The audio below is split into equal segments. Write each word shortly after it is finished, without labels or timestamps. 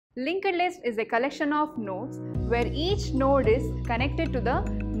Linked list is a collection of nodes where each node is connected to the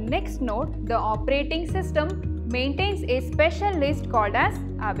next node. The operating system maintains a special list called as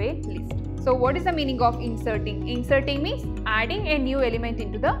array list. So what is the meaning of inserting? Inserting means adding a new element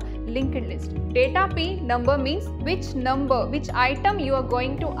into the linked list. Data P number means which item you are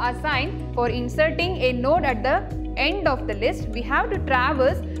going to assign. For inserting a node at the end of the list, we have to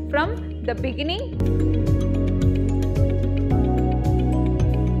traverse from the beginning.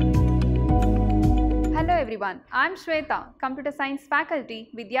 Hello everyone, I am Shweta, Computer Science Faculty,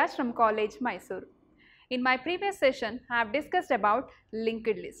 Vidhyaashram College, Mysuru. In my previous session, I have discussed about linked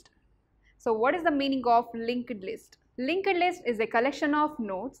list. So what is the meaning of linked list? Linked list is a collection of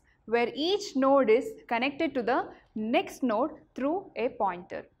nodes where each node is connected to the next node through a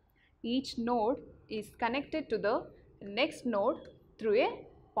pointer. Each node is connected to the next node through a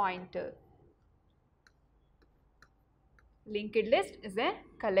pointer. Linked list is a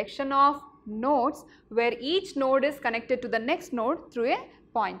collection of nodes where each node is connected to the next node through a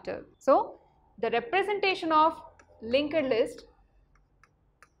pointer. So the representation of linked list,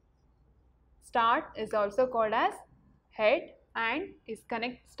 start is also called as head, and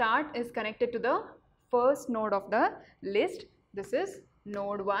start is connected to the first node of the list. This is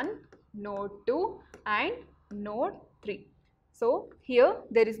node 1, node 2 and node 3. So here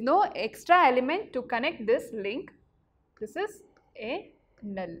there is no extra element to connect this link. This is a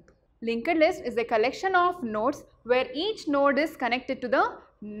null. Linked list is a collection of nodes where each node is connected to the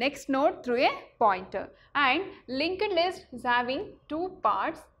next node through a pointer, and linked list is having two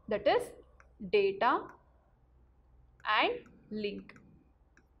parts, that is data and link.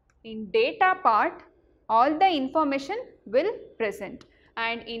 In data part, all the information will present,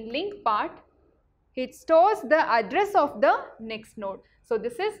 and in link part, it stores the address of the next node. So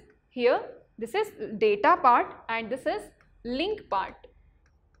this is here, this is data part and this is link part.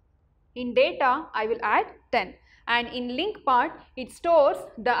 In data, I will add 10, and in link part, it stores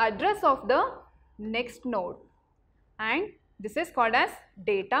the address of the next node, and this is called as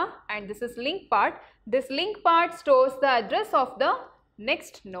data and this is link part. This link part stores the address of the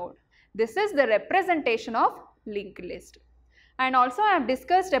next node. This is the representation of linked list. And also I have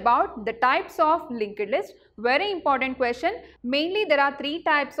discussed about the types of linked list. Very important question. Mainly there are three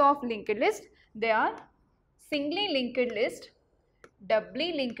types of linked list. They are singly linked list,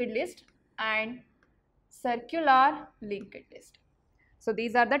 doubly linked list and circular linked list. So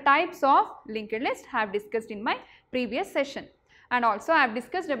these are the types of linked list I have discussed in my previous session. And also I have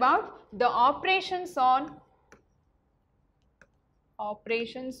discussed about the operations of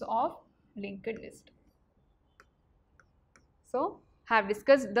linked list. So I have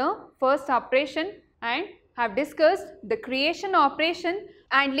discussed the first operation and have discussed the creation operation,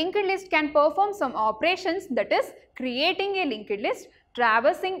 and linked list can perform some operations, that is creating a linked list,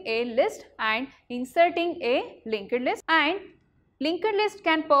 traversing a list and inserting a linked list, and linked list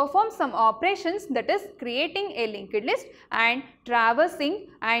can perform some operations, that is creating a linked list and traversing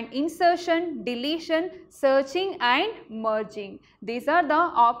and insertion, deletion, searching and merging. These are the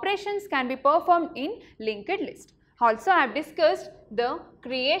operations can be performed in linked list. Also I have discussed the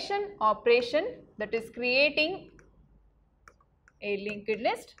creation operation, that is creating a linked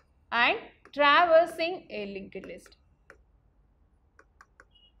list and traversing a linked list.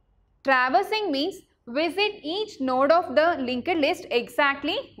 Traversing means visit each node of the linked list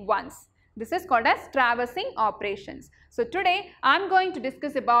exactly once. This is called as traversing operations. So today I am going to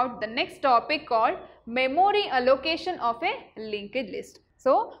discuss about the next topic called memory allocation of a linked list.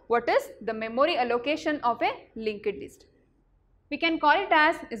 So what is the memory allocation of a linked list? We can call it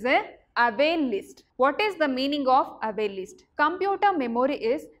as a avail list. What is the meaning of avail list? Computer memory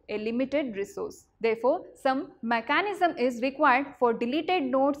is a limited resource. Therefore, some mechanism is required for deleted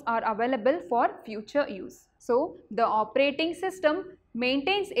nodes are available for future use. So, the operating system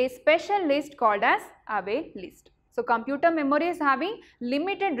maintains a special list called as avail list. So, computer memory is having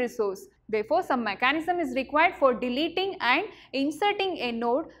limited resource. Therefore, some mechanism is required for deleting and inserting a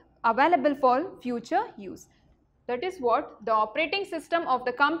node available for future use. That is what the operating system of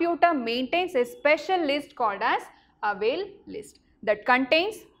the computer maintains a special list called as avail list that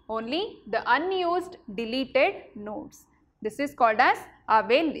contains only the unused deleted nodes. This is called as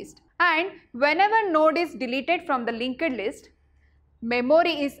avail list, and whenever node is deleted from the linked list,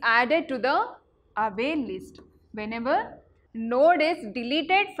 memory is added to the avail list. Whenever node is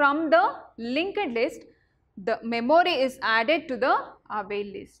deleted from the linked list, the memory is added to the avail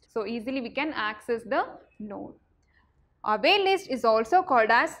list. So easily we can access the node. Avail list is also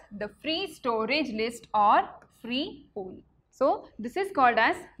called as the free storage list or free pool. So this is called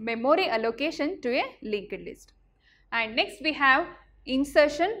as memory allocation to a linked list. And next we have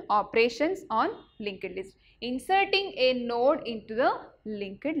insertion operations on linked list. Inserting a node into the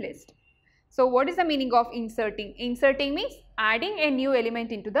linked list. So what is the meaning of inserting? Inserting means adding a new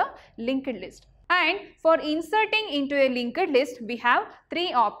element into the linked list. And for inserting into a linked list, we have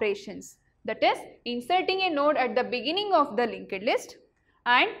three operations. That is, inserting a node at the beginning of the linked list,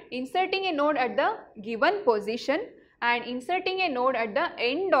 and inserting a node at the given position, and inserting a node at the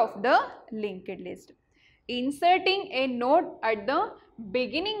end of the linked list. Inserting a node at the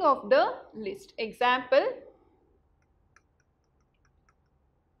beginning of the list. Example,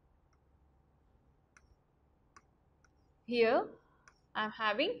 here I am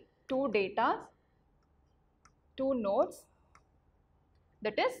having two nodes,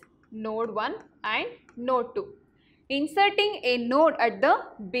 that is node 1 and node 2. Inserting a node at the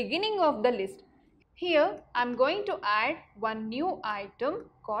beginning of the list. Here I am going to add one new item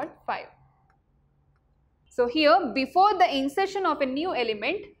called 5. So here before the insertion of a new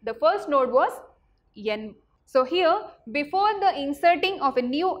element, the first node was n. So here before the inserting of a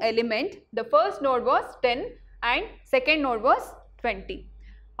new element, the first node was 10 and second node was 20.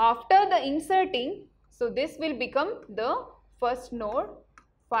 After the inserting, so this will become the first node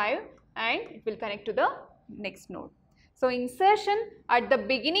 5 and it will connect to the next node. So insertion at the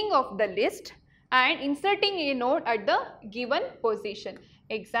beginning of the list and inserting a node at the given position.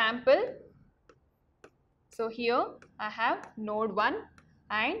 Example, so here I have node 1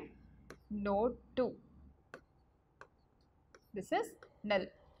 and node 2. This is null.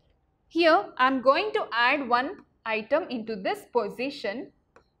 Here I am going to add one item into this position.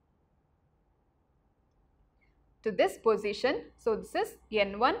 So this is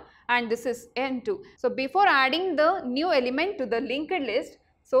n1 and this is n2. So before adding the new element to the linked list,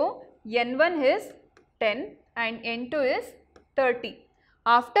 so n1 is 10 and n2 is 30.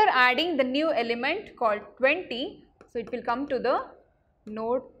 After adding the new element called 20, so it will come to the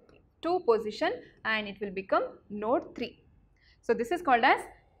node 2 position and it will become node 3. So this is called as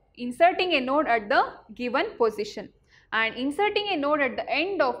inserting a node at the given position and inserting a node at the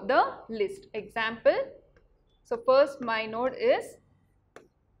end of the list. Example, so first my node is,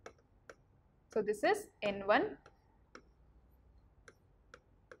 so this is n1,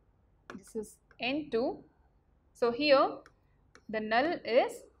 this is n2, so here the null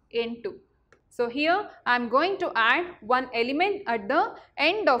is n2. So here I am going to add one element at the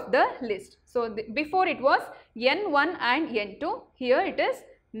end of the list. So before it was n1 and n2, here it is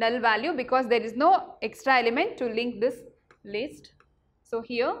null value because there is no extra element to link this list. So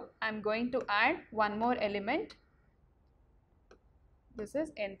here I am going to add one more element. This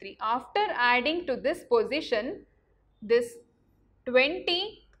is n3. After adding to this position, this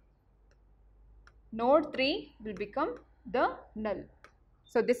 20 node 3 will become the null.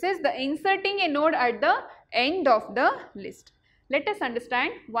 So this is the inserting a node at the end of the list. Let us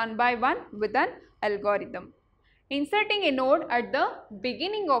understand one by one with an algorithm. Inserting a node at the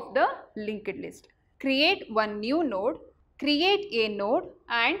beginning of the linked list. Create one new node, create a node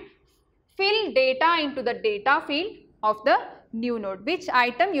and fill data into the data field of the new node. Which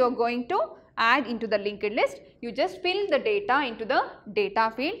item you are going to add into the linked list? You just fill the data into the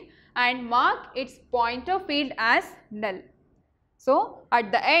data field and mark its pointer field as null. So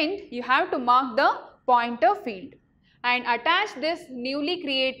at the end you have to mark the pointer field and attach this newly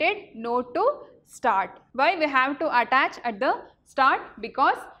created node to start. Why we have to attach at the start?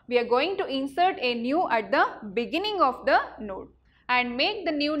 Because we are going to insert a new at the beginning of the node and make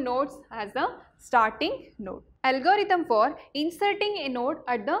the new nodes as a starting node. Algorithm for inserting a node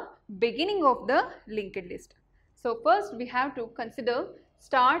at the beginning of the linked list. So first we have to consider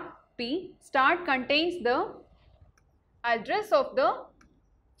start P. Start contains the address of the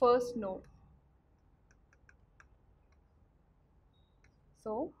first node.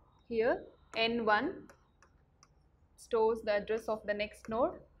 So here n1 stores the address of the next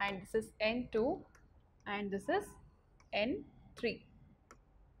node and this is n2 and this is n3.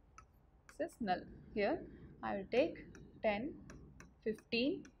 This is null. Here I will take 10,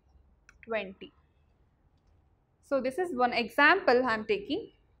 15, 20. So this is one example I am taking.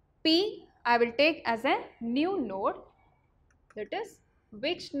 P I will take as a new node, that is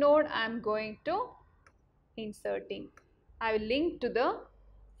which node I am going to inserting. I will link to the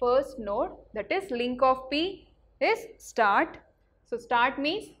first node, that is link of P is start. So start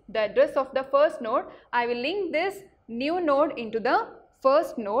means the address of the first node. I will link this new node into the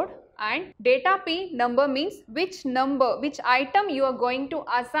first node and data P number means which number, which item you are going to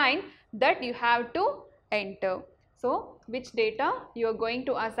assign that you have to enter. So which data you are going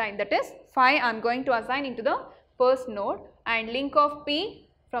to assign, that is 5 I am going to assign into the first node and link of P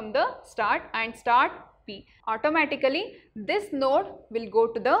from the start and start P. Automatically this node will go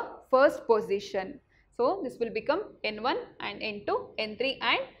to the first position. So this will become N1 and N2, N3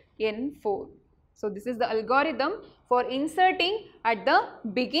 and N4. So this is the algorithm for inserting at the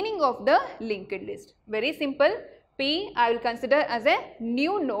beginning of the linked list. Very simple. P I will consider as a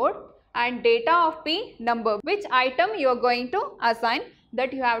new node and data of P number. Which item you are going to assign,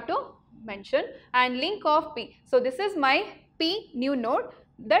 that you have to mention, and link of P. So this is my P new node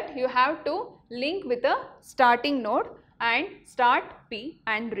that you have to link with a starting node and start P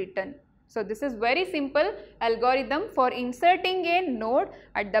and return. So this is very simple algorithm for inserting a node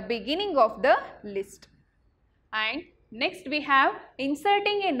at the beginning of the list. And next we have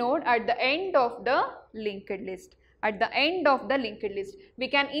inserting a node at the end of the linked list. At the end of the linked list, we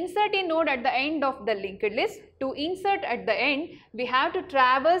can insert a node at the end of the linked list. To insert at the end, we have to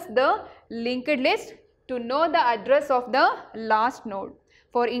traverse the linked list to know the address of the last node.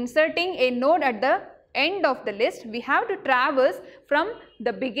 For inserting a node at the end of the list, we have to traverse from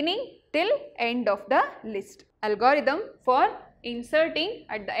the beginning till end of the list. Algorithm for inserting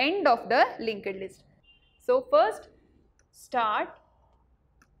at the end of the linked list. So first start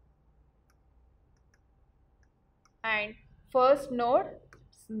and first node,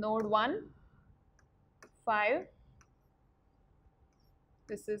 node 1, 5,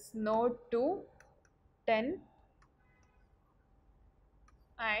 this is node 2, 10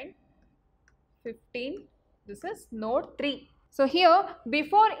 and 15, this is node 3. So here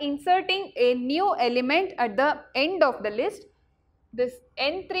before inserting a new element at the end of the list, this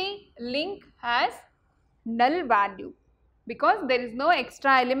N3 link has null value because there is no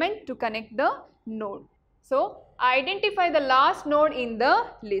extra element to connect the node. So identify the last node in the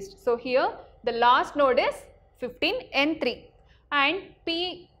list. So here the last node is 15 N3 and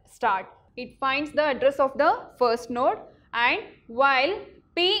P start. It finds the address of the first node, and while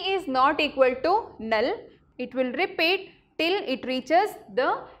P is not equal to null, it will repeat till it reaches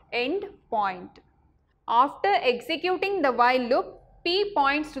the end point. After executing the while loop, P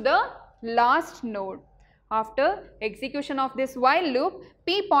points to the last node. After execution of this while loop,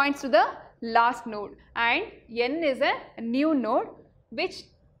 P points to the last node and N is a new node, which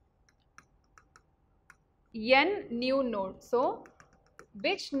N new node. So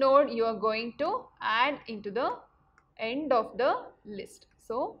which node you are going to add into the end of the list.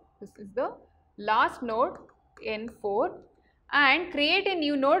 So this is the last node N4, and create a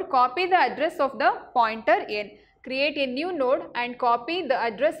new node, copy the address of the pointer N. Create a new node and copy the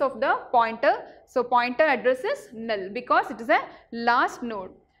address of the pointer. So pointer address is null because it is a last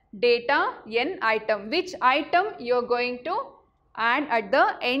node. Data N item, which item you are going to add at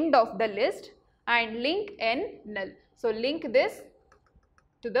the end of the list, and link N null. So link this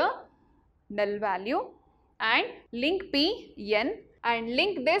to the null value and link P N and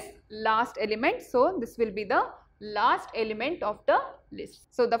link this last element. So this will be the last element of the list.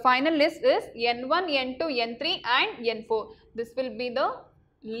 So the final list is N1, N2, N3 and N4. This will be the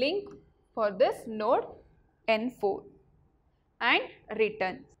link for this node N4 and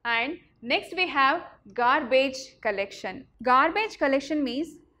return. And next we have garbage collection. Garbage collection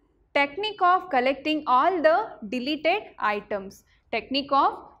means technique of collecting all the deleted items. Technique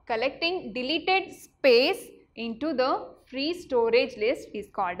of collecting deleted space into the free storage list is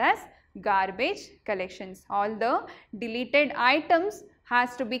called as garbage collections. All the deleted items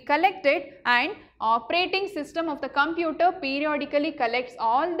has to be collected, and operating system of the computer periodically collects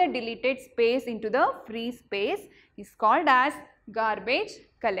all the deleted space into the free space is called as garbage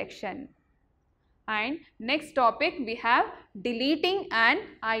collection. And next topic we have deleting an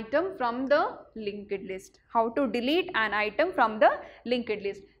item from the linked list. How to delete an item from the linked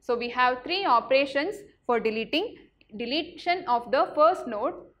list. So we have three operations for deleting: deletion of the first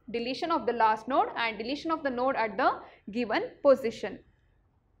node, deletion of the last node and deletion of the node at the given position.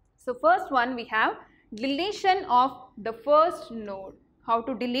 So first one we have deletion of the first node. How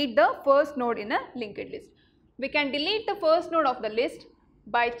to delete the first node in a linked list. We can delete the first node of the list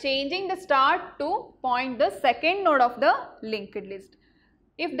by changing the start to point the second node of the linked list.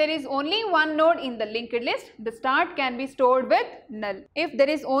 If there is only one node in the linked list, the start can be stored with null. If there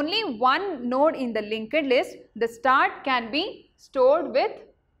is only one node in the linked list, the start can be stored with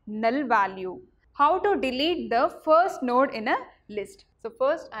null value. How to delete the first node in a list? So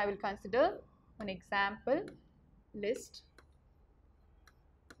first I will consider an example. List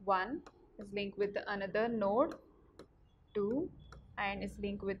 1 is linked with another node 2 and is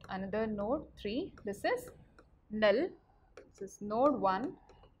linked with another node 3. This is null. This is node 1,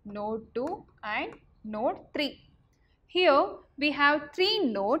 node 2 and node 3. Here we have 3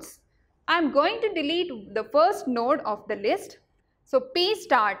 nodes. I am going to delete the first node of the list So P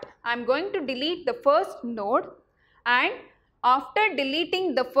start, I am going to delete the first node, and after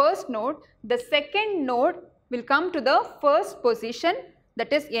deleting the first node, the second node will come to the first position,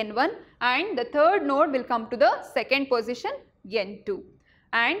 that is N1, and the third node will come to the second position N2,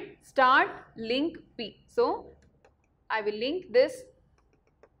 and start link P. So I will link this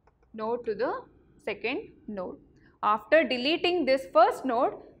node to the second node. After deleting this first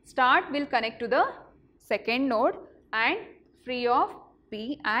node, start will connect to the second node and free of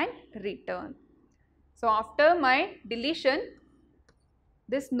P and return. So after my deletion,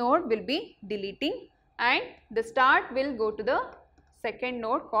 this node will be deleting and the start will go to the second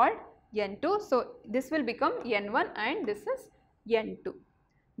node called N2. So this will become N1 and this is N2.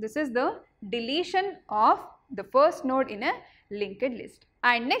 This is the deletion of the first node in a linked list.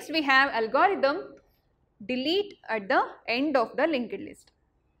 And next we have algorithm delete at the end of the linked list.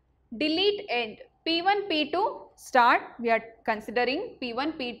 Delete end. P1, P2 start, we are considering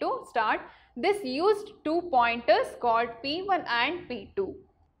P1, P2 start. This used two pointers called P1 and P2.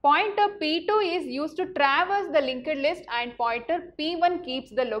 Pointer P2 is used to traverse the linked list and pointer P1 keeps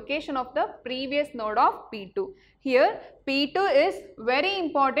the location of the previous node of P2. Here P2 is very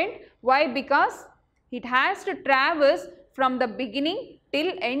important. Why? Because it has to traverse from the beginning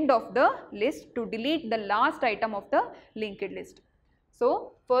till end of the list to delete the last item of the linked list.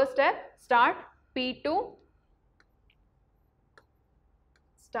 So first step, start P2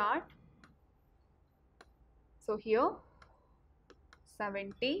 start. So here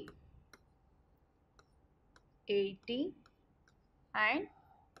 70, 80 and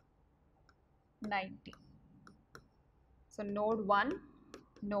 90. So node 1,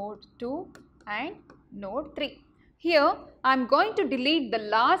 node 2 and node 3. Here I am going to delete the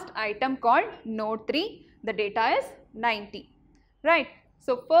last item called node 3. The data is 90. Right.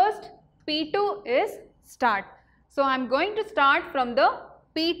 So first P2 is start. So I am going to start from the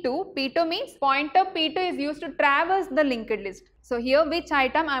P2. P2 means pointer P2 is used to traverse the linked list. So here which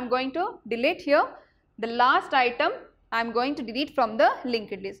item I am going to delete? Here the last item I am going to delete from the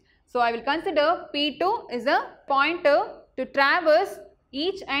linked list. So I will consider P2 is a pointer to traverse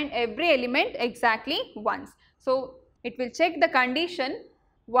each and every element exactly once. So it will check the condition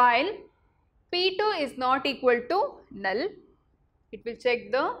while P2 is not equal to null. It will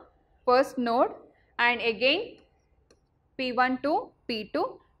check the first node and again P1 to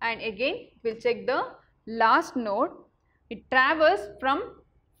P2 and again it will check the last node. It traverses from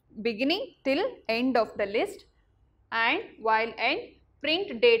beginning till end of the list, and while end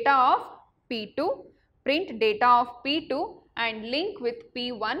print data of P2, and link with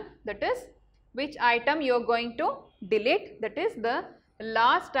P1, that is which item you are going to delete, that is the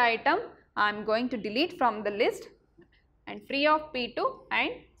last item I am going to delete from the list, and free of P2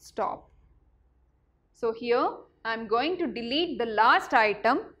 and stop. So here I am going to delete the last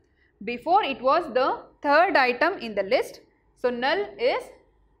item. Before it was the third item in the list. So null is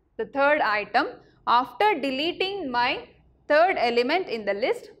the third item. After deleting my third element in the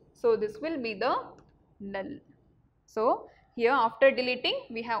list, so this will be the null. So here after deleting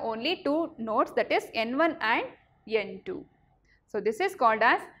we have only two nodes, that is N1 and N2. So this is called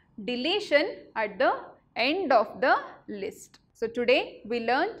as deletion at the end of the list. So today we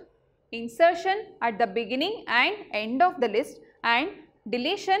learned insertion at the beginning and end of the list and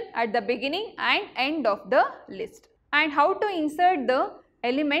deletion at the beginning and end of the list, and how to insert the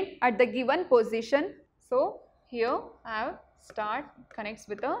element at the given position. So here I have start connects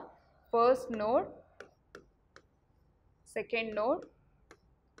with the first node, second node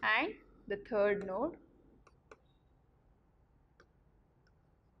and the third node.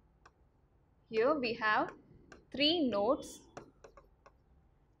 Here we have three nodes.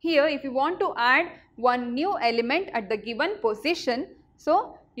 Here if you want to add one new element at the given position,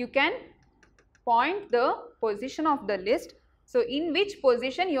 so you can point the position of the list. So in which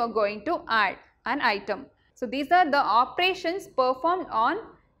position you are going to add an item. So these are the operations performed on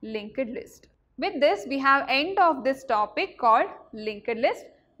linked list. With this we have end of this topic called linked list.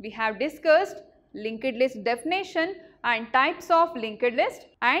 We have discussed linked list definition and types of linked list,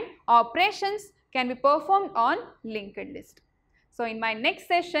 and operations can be performed on linked list. So in my next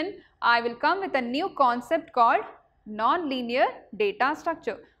session I will come with a new concept called non-linear data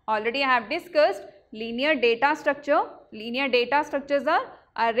structure. Already I have discussed linear data structure. Linear data structures are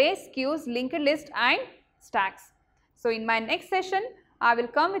arrays, queues, linked list and stacks. So in my next session I will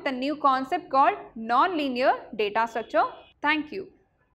come with a new concept called non-linear data structure. Thank you.